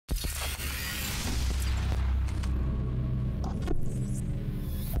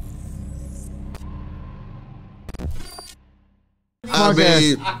I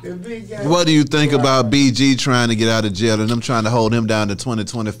mean, what do you think about BG trying to get out of jail and them trying to hold him down to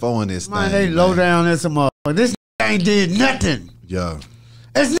 2024 in this thing? They low down as a motherfucker. This ain't did nothing. Yeah.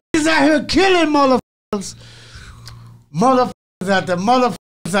 There's niggas out here killing motherfuckers. Motherfuckers after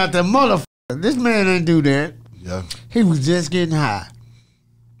motherfuckers after motherfuckers. This man ain't do that. Yeah. He was just getting high.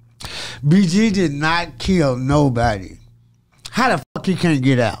 BG did not kill nobody. How the fuck he can't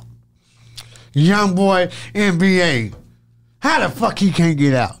get out? Young boy NBA. How the fuck he can't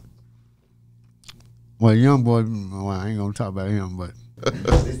get out? Well, young boy, well, I ain't gonna talk about him, but hey,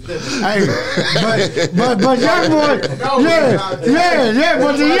 but young boy, yeah,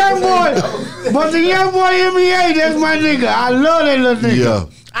 but the young boy NBA, that's my nigga. I love that little nigga. Yeah.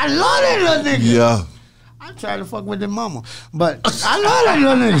 I love that little nigga. Yeah. I try to fuck with their mama, but I love that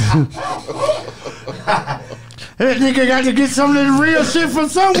little nigga. That nigga got to get some of the real shit from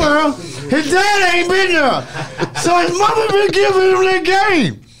somewhere. His dad ain't been there. So his mama been giving him that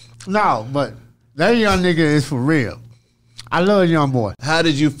game. No, but that young nigga is for real. I love young boy. How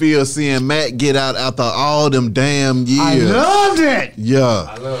did you feel seeing Matt get out after all them damn years? I loved it. Yeah.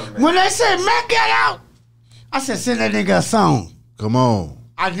 I love Matt. When they said Matt got out, I said send that nigga a song. Come on.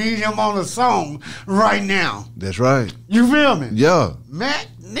 I need him on a song right now. That's right. You feel me? Yeah. Matt,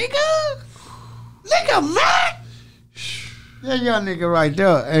 nigga Matt. That young nigga right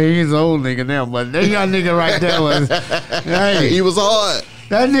there, hey, he's an old nigga now, but that young nigga right there was, hey, He was hard.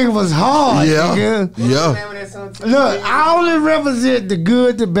 that nigga was hard, Yeah. nigga. Yeah. Look, I only represent the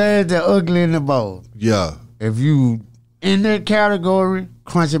good, the bad, the ugly, and the bold. Yeah. If you in that category,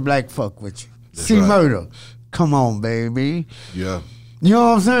 Crunchy Black fuck with you. That's See right. Murder, come on, baby. Yeah. You know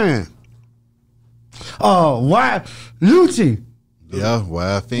what I'm saying? Oh, why? Lucci, Yeah.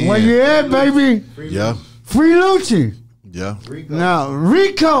 YFN. where you at, baby? Yeah. Free Lucci. Yeah. Now,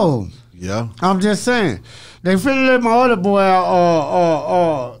 Rico. Yeah. I'm just saying. They finna let my other boy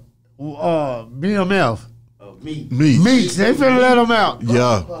out, BMF. Meat. Meats. They finna let him out.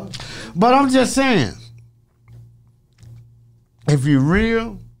 Yeah. But I'm just saying, if you're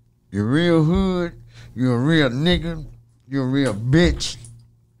real hood, you're a real nigga, you're a real bitch,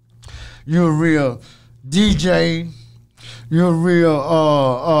 you're a real DJ, you're a real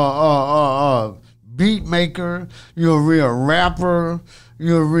beat maker, you're a real rapper,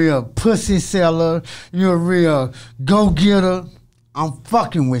 you're a real pussy seller, you're a real go-getter, I'm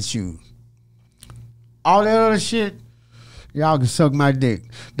fucking with you. All that other shit, y'all can suck my dick.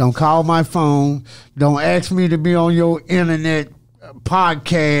 Don't call my phone. Don't ask me to be on your internet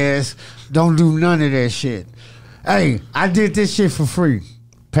podcast. Don't do none of that shit. Hey, I did this shit for free.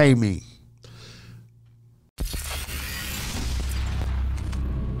 Pay me.